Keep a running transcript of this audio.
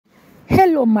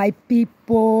Hello my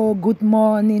people, good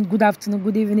morning, good afternoon,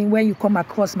 good evening when you come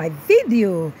across my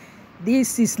video.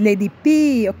 This is Lady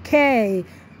P. Okay,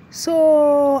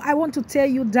 so I want to tell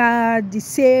you that the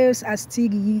sales are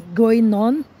still going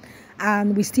on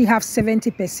and we still have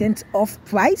 70% off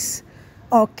price.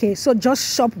 Okay, so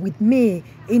just shop with me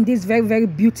in this very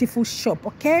beautiful shop.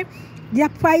 Okay, their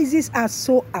prices are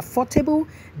so affordable,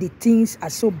 the things are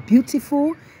so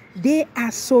beautiful, they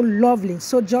are so lovely.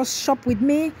 So just shop with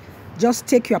me. Just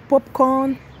take your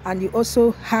popcorn and you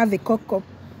also have a cup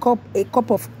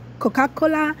of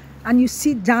Coca-Cola and you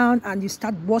sit down and you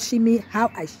start watching me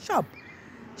how I shop.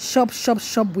 Shop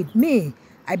with me.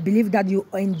 I believe that you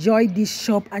enjoy this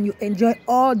shop and you enjoy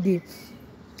all the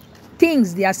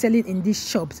things they are selling in these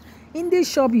shops. In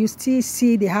this shop, you still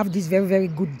see they have these very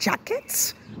good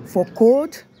jackets for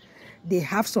cold. They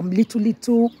have some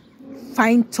little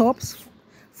fine tops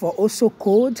for also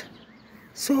cold.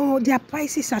 So their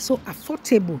prices are so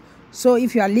affordable. So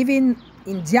if you are living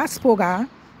in diaspora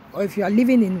or if you are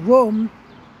living in Rome,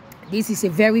 this is a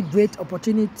very great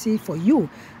opportunity for you.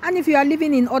 And if you are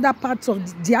living in other parts of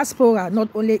the diaspora, not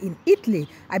only in Italy,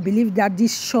 I believe that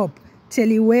this shop,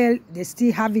 Tally Weijl, they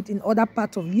still have it in other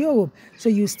parts of Europe. So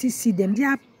you still see them.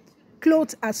 Their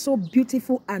clothes are so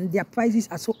beautiful and their prices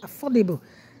are so affordable.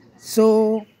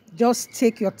 So just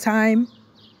take your time,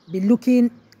 be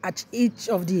looking at each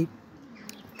of the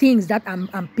things that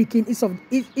I'm picking,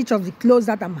 each of the clothes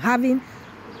that I'm having.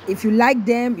 If you like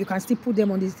them, you can still put them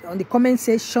on the comment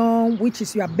section. Which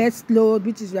is your best clothes,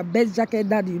 which is your best jacket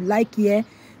that you like here?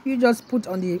 You just put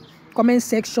on the comment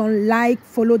section, like,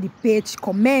 follow the page,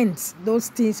 comment. Those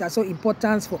things are so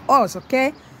important for us.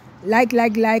 Okay, like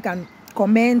and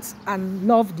comment and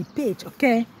love the page.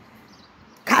 Okay,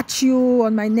 catch you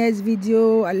on my next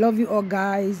video. I love you all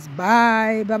guys.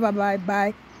 Bye.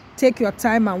 Take your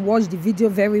time and watch the video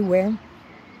very well.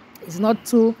 It's not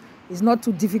too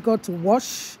difficult to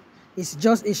watch. It's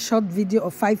just a short video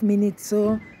of 5 minutes.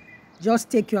 So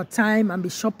just take your time and be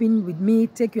shopping with me.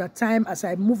 Take your time as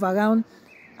I move around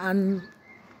and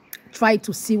try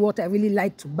to see what I really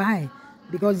like to buy,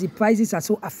 because the prices are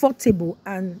so affordable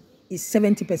and it's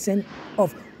 70%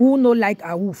 off. Who no like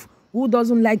a roof? Who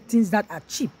doesn't like things that are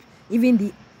cheap? Even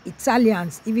the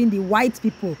Italians, even the white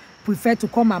people prefer to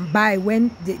come and buy when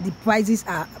the prices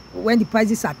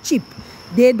are cheap.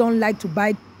 They don't like to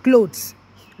buy clothes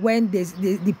when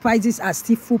the prices are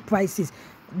still full prices.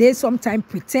 They sometimes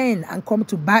pretend and come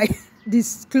to buy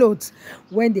these clothes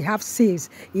when they have sales.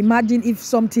 Imagine if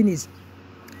something is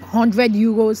 100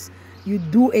 euros, you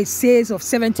do a sales of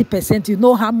 70%, you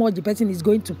know how much the person is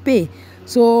going to pay.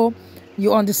 So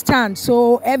you understand.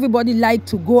 So everybody like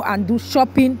to go and do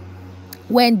shopping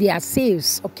when there are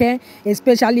sales. Okay,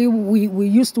 especially we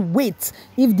used to wait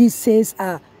if these sales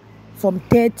are from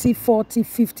 30, 40,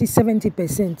 50,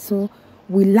 70%. So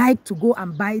we like to go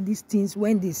and buy these things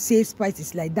when the sales price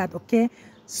is like that. Okay,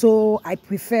 so I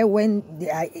prefer when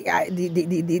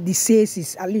the sales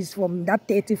is at least from that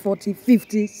 30, 40,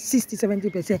 50, 60,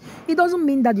 70%. It doesn't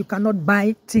mean that you cannot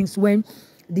buy things when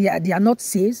they are not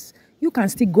sales. You can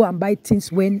still go and buy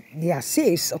things when they are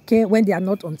sales. Okay, when they are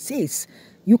not on sales,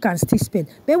 you can still spend.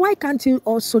 But why can't you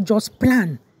also just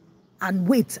plan and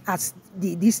wait as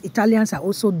these Italians are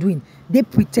also doing? They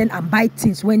pretend and buy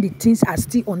things when the things are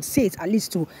still on sales, at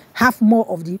least to have more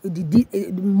of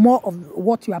more of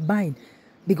what you are buying.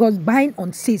 Because buying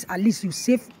on sales, at least you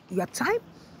save your time,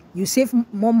 you save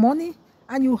more money,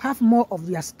 and you have more of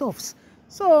your stuffs.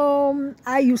 So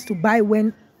I used to buy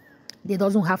when they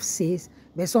doesn't have sales,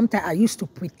 but sometimes I used to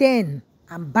pretend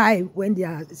and buy when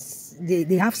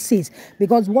they have sales,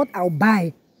 because what I'll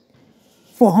buy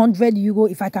for 100 euro,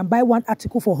 if I can buy one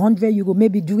article for 100 euro,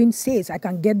 maybe during sales I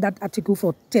can get that article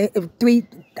for three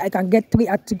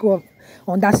articles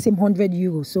on that same 100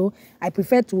 euro. So I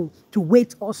prefer to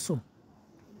wait also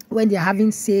when they're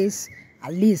having sales.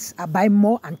 At least I buy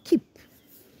more and keep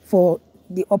for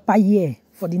the upper year,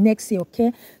 for the next year.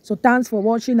 Okay, so thanks for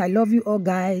watching. I love you all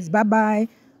guys. Bye.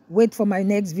 Wait for my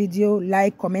next video.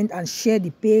 Like, comment and share the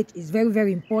page. It's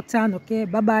very important. Okay,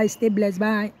 bye. Stay blessed.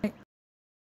 Bye.